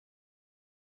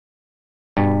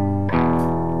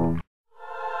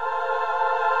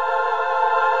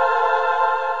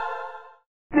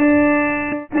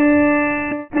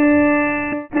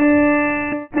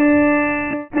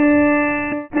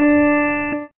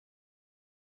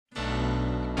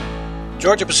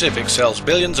Georgia-Pacific sells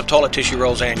billions of toilet tissue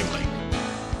rolls annually.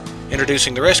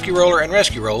 Introducing the RescueRoller and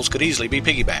RescueRolls could easily be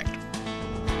piggybacked.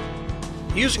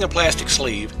 Using a plastic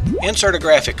sleeve, insert a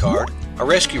graphic card, a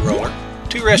RescueRoller,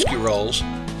 2 RescueRolls,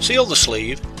 seal the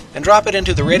sleeve, and drop it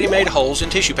into the ready-made holes in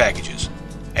tissue packages.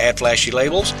 Add flashy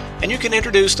labels, and you can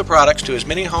introduce the products to as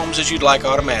many homes as you'd like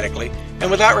automatically and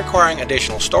without requiring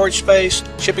additional storage space,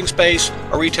 shipping space,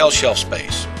 or retail shelf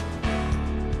space.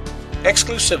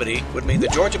 Exclusivity would mean the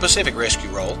Georgia-Pacific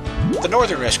RescueRoll, the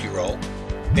Northern RescueRoll,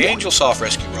 the Angel Soft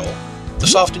RescueRoll, the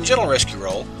Soft and Gentle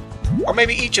RescueRoll, or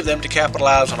maybe each of them to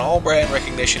capitalize on all brand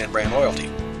recognition and brand loyalty.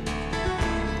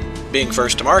 Being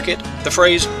first to market, the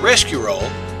phrase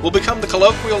RescueRoll will become the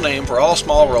colloquial name for all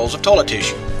small rolls of toilet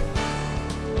tissue.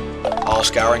 All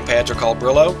scouring pads are called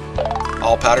Brillo,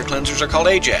 all powder cleansers are called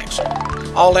Ajax,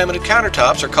 all laminated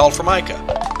countertops are called Formica,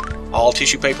 all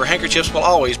tissue paper handkerchiefs will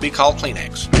always be called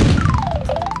Kleenex.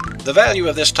 The value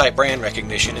of this type brand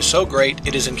recognition is so great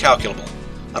it is incalculable.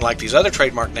 Unlike these other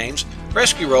trademark names,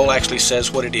 RescueRoll actually says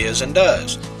what it is and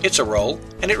does. It's a roll,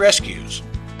 and it rescues.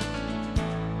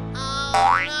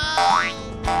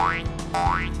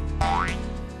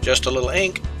 Just a little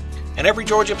ink, and every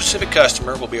Georgia-Pacific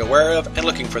customer will be aware of and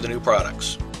looking for the new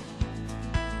products.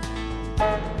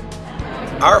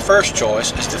 Our first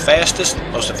choice is the fastest,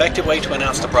 most effective way to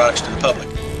announce the products to the public.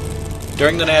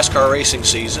 During the NASCAR racing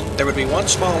season, there would be one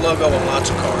small logo on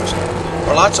lots of cars,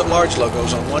 or lots of large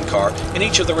logos on one car in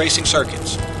each of the racing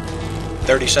circuits.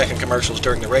 30-second commercials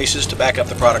during the races to back up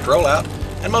the product rollout,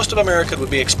 and most of America would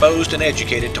be exposed and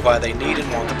educated to why they need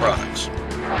and want the products.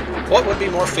 What would be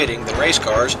more fitting than race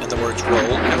cars and the words roll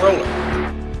and roller?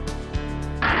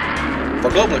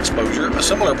 For global exposure, a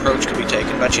similar approach could be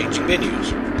taken by changing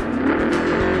venues.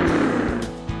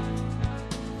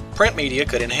 Print media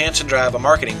could enhance and drive a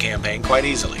marketing campaign quite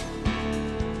easily.